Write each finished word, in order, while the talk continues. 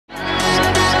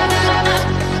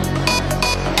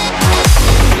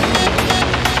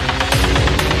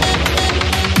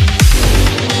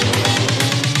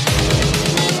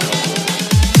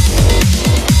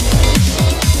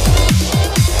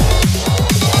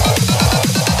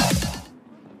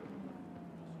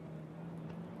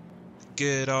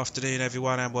Good afternoon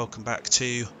everyone, and welcome back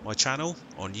to my channel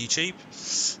on YouTube,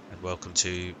 and welcome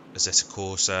to Assetto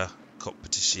Corsa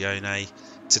Competizione.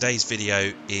 Today's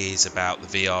video is about the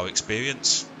VR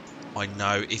experience. I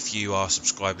know if you are a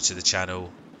subscriber to the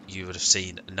channel, you would have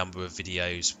seen a number of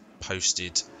videos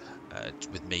posted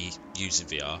with me using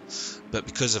VR, but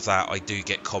because of that I do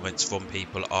get comments from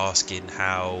people asking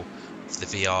how the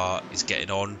VR is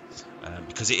getting on,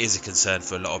 because it is a concern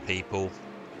for a lot of people.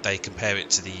 They compare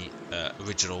it to the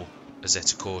original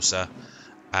Assetto Corsa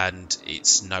and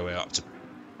it's nowhere up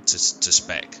to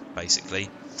spec basically.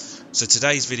 So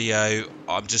today's video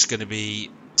I'm just going to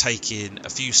be taking a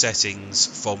few settings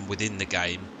from within the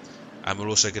game, and we're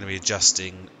also going to be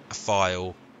adjusting a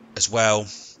file as well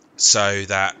so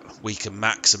that we can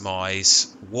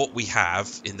maximize what we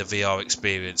have in the VR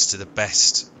experience to the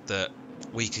best that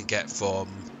we can get from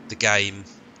the game,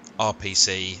 our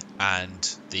PC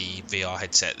and the VR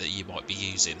headset that you might be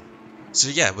using. So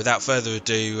yeah, without further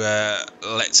ado,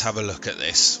 let's have a look at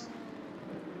this.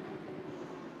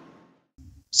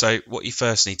 So what you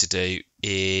first need to do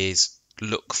is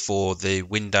look for the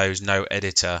Windows No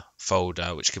Editor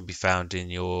folder, which can be found in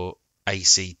your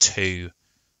AC2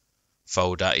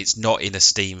 folder. It's not in a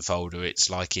Steam folder, it's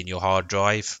like in your hard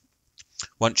drive.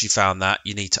 Once you've found that,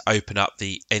 you need to open up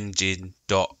the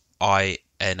engine.ini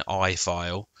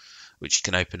file, which you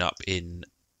can open up in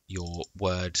your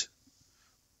Word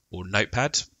or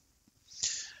Notepad.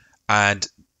 And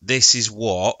this is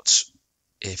what,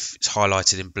 if it's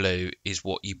highlighted in blue, is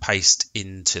what you paste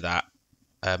into that.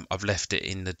 I've left it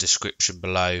in the description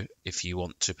below if you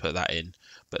want to put that in.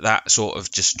 But that sort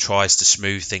of just tries to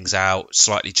smooth things out,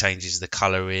 slightly changes the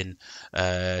colouring,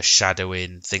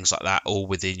 shadowing, things like that, all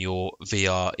within your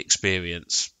VR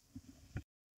experience.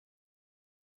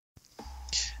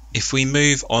 If we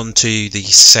move on to the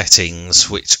settings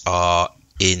which are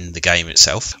in the game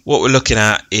itself, what we're looking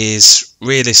at is,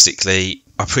 realistically,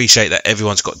 I appreciate that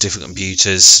everyone's got different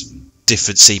computers,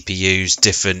 different CPUs,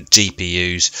 different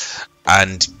GPUs,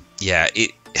 and yeah,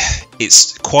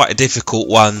 it's quite a difficult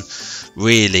one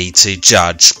really to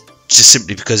judge, just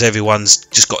simply because everyone's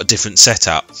just got a different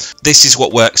setup. This is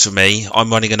what works for me.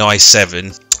 I'm running an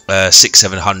i7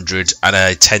 6700 and a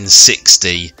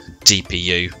 1060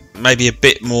 GPU. Maybe a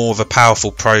bit more of a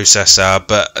powerful processor,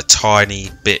 but a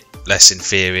tiny bit less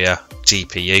inferior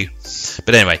GPU.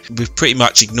 But anyway, we've pretty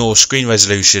much ignored screen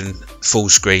resolution, full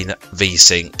screen,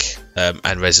 VSync,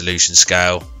 and resolution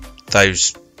scale.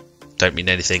 Those don't mean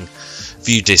anything.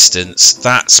 View distance,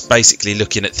 that's basically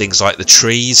looking at things like the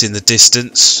trees in the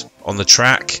distance on the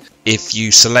track. If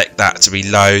you select that to be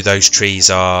low, those trees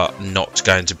are not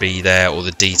going to be there, or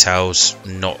the details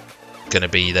not going to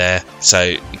be there. So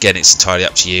again, it's entirely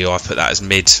up to you. I've put that as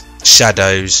mid.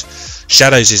 Shadows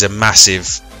is a massive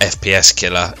FPS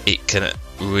killer. It can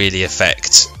really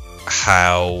affect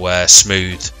how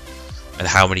smooth and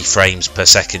how many frames per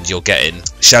second you're getting.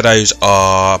 Shadows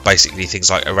are basically things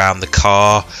like around the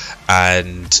car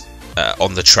and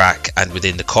on the track and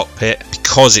within the cockpit.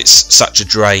 Because it's such a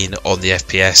drain on the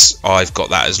FPS, I've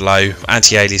got that as low.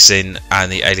 Anti-aliasing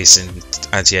and the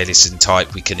anti-aliasing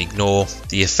type we can ignore.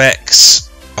 The effects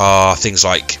are things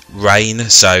like rain,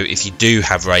 so if you do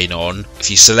have rain on, if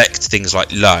you select things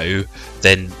like low,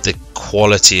 then the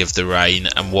quality of the rain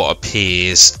and what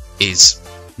appears is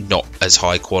not as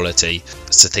high quality.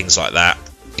 So things like that,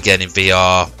 again in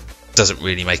VR, doesn't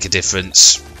really make a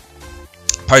difference.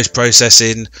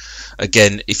 Post-processing,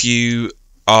 again, if you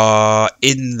are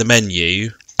in the menu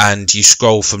and you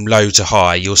scroll from low to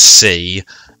high, you'll see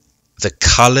the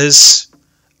colours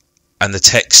and the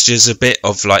textures a bit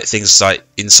of like things like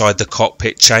inside the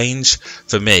cockpit change.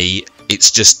 For me,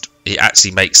 it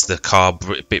actually makes the car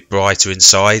a bit brighter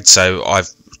inside, so I've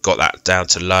got that down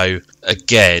to low.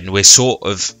 Again, we're sort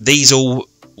of,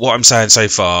 what I'm saying so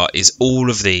far is all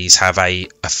of these have a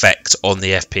effect on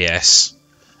the FPS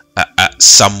at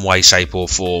some way, shape or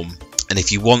form. And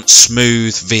if you want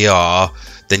smooth VR,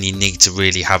 then you need to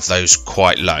really have those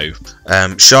quite low.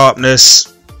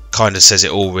 Sharpness kind of says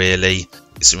it all really.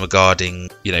 It's regarding,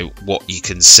 you know, what you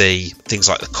can see, things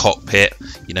like the cockpit,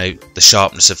 you know, the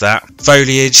sharpness of that.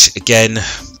 Foliage, again,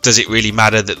 does it really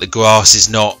matter that the grass is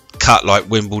not cut like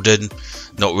Wimbledon?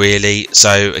 Not really.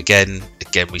 So again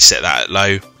we set that at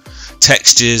low.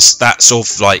 Textures, that's sort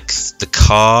of like the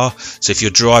car. So if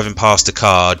you're driving past a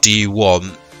car, do you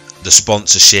want the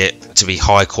sponsorship to be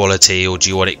high quality, or do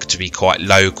you want it to be quite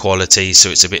low quality so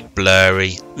it's a bit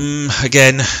blurry?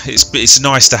 Again, it's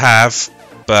nice to have,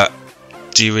 but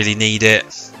do you really need it?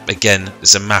 Again,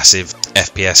 it's a massive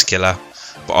FPS killer,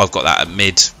 but I've got that at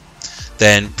mid.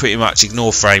 Then pretty much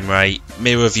ignore frame rate.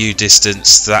 Mirror view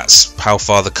distance, that's how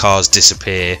far the cars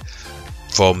disappear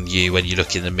from you when you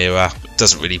look in the mirror. It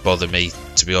doesn't really bother me,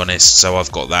 to be honest, so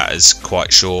I've got that as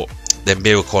quite short. Then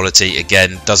mirror quality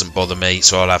again doesn't bother me,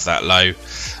 so I'll have that low, and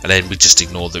then we just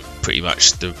ignore pretty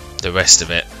much the rest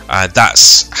of it. And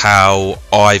that's how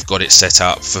I've got it set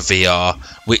up for VR,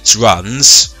 which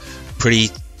runs pretty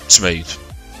smooth.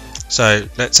 So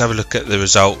let's have a look at the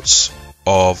results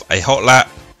of a hot lap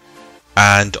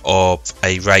and of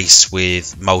a race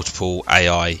with multiple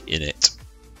AI in it.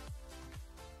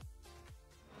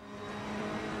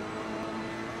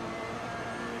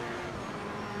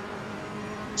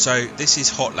 So this is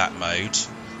hot lap mode.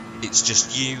 It's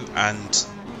just you and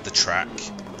the track,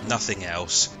 nothing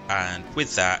else, and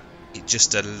with that it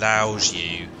just allows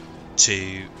you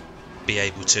to be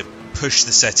able to push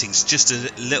the settings just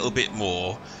a little bit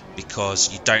more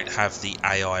because you don't have the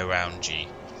AI around you.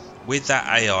 With that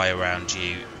AI around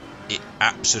you, it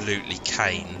absolutely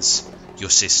canes your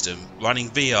system.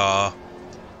 Running VR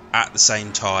at the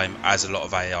same time as a lot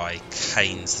of AI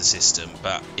canes the system,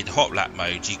 but in hot lap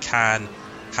mode you can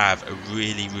have a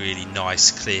really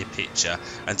nice clear picture,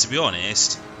 and to be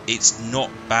honest, it's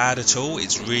not bad at all.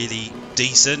 It's really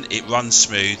decent. It runs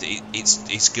smooth.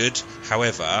 It's good.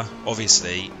 However,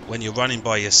 obviously, when you're running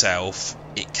by yourself,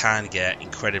 it can get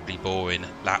incredibly boring,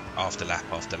 lap after lap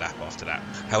after lap after lap.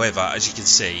 However, as you can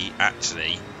see,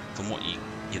 actually, from what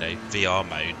you know, VR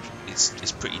mode,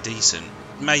 it's pretty decent.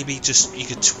 Maybe just you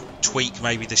could tweak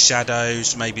maybe the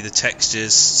shadows, maybe the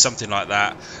textures, something like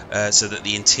that, so that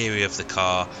the interior of the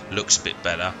car looks a bit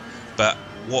better. But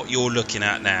what you're looking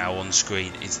at now on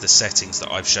screen is the settings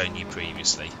that I've shown you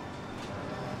previously.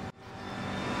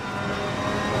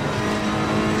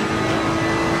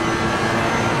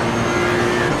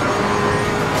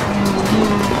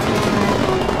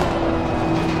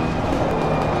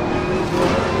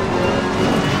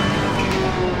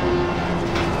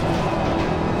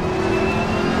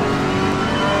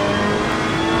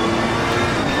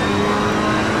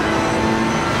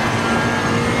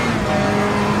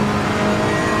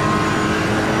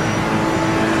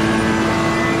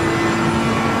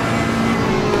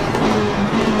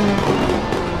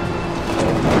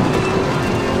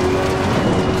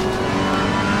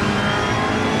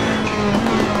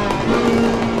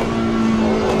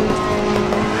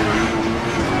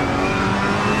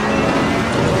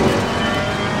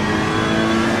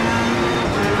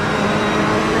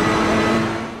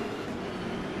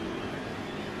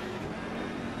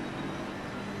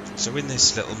 So in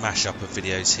this little mashup of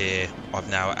videos here, I've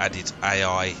now added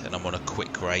AI and I'm on a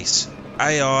quick race.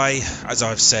 AI, as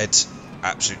I've said,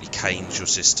 absolutely canes your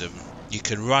system. You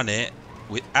can run it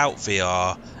without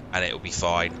VR and it'll be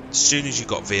fine. As soon as you've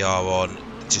got VR on,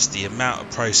 just the amount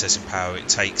of processing power it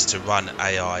takes to run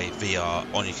AI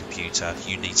VR on your computer,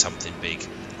 you need something big.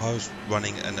 I was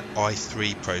running an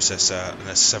i3 processor and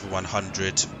a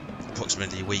 7100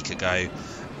 approximately a week ago,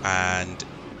 and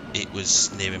it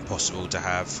was near impossible to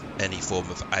have any form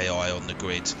of AI on the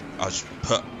grid. I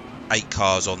put 8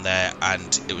 cars on there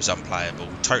and it was unplayable,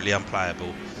 totally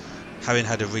unplayable. Having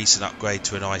had a recent upgrade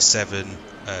to an i7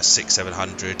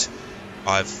 6700,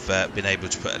 I've been able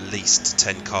to put at least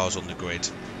 10 cars on the grid.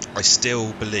 I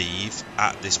still believe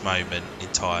at this moment in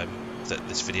time that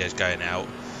this video is going out,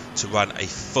 to run a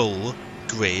full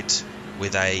grid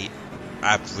with a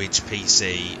average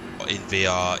PC in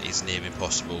VR is near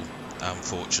impossible.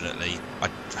 Unfortunately,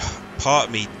 part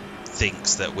of me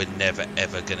thinks that we're never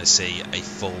ever going to see a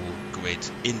full grid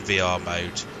in VR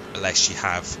mode unless you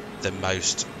have the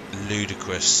most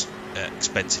ludicrous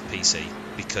expensive PC.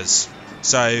 Because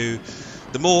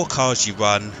the more cars you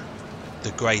run,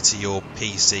 the greater your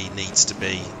PC needs to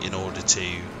be in order to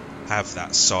have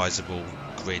that sizable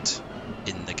grid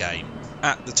in the game.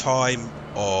 At the time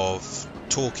of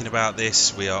talking about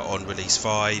this, we are on release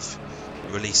 5.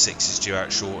 Release 6 is due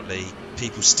out shortly.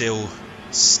 People still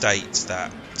state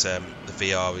that the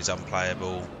VR is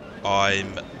unplayable.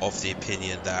 I'm of the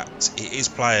opinion that it is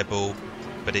playable,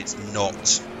 but it's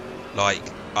not like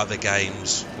other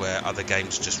games where other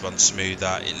games just run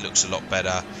smoother. It looks a lot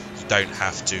better. You don't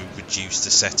have to reduce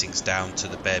the settings down to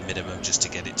the bare minimum just to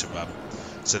get it to run.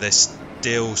 So there's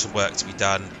still some work to be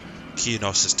done.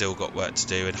 QNOS has still got work to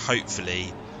do, and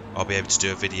hopefully I'll be able to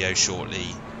do a video shortly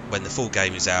when the full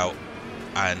game is out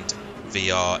and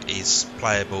VR is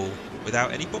playable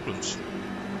without any problems.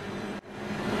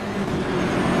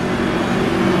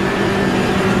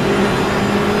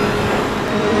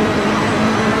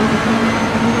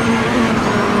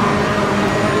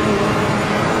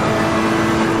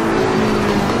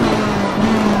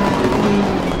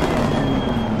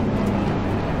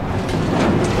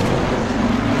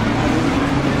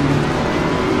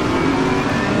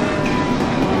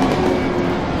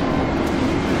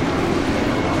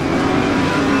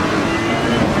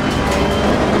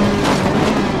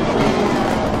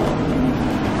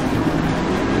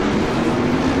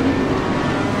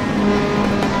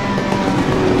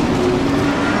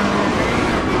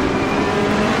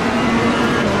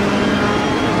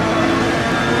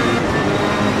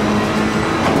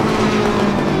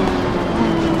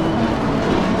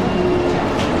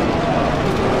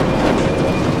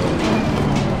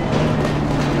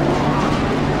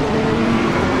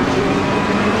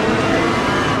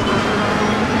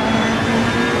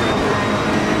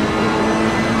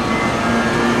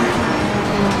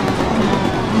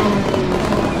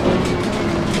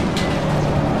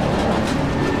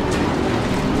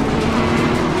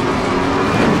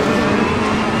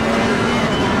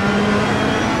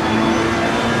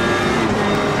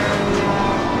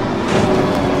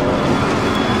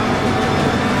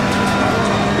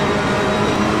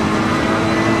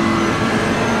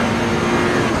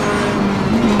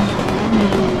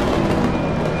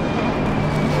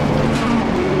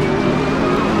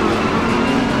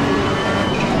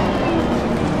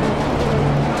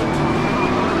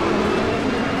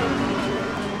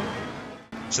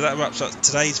 So that wraps up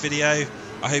today's video.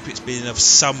 I hope it's been of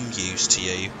some use to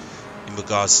you in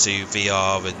regards to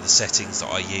VR and the settings that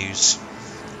I use.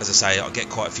 As I say, I get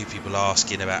quite a few people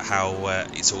asking about how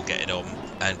it's all getting on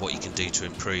and what you can do to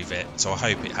improve it, so I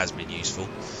hope it has been useful.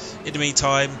 In the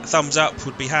meantime, a thumbs up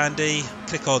would be handy.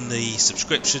 Click on the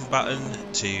subscription button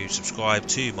to subscribe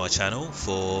to my channel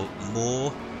for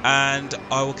more, and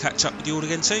I will catch up with you all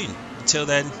again soon. Until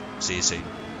then, see you soon.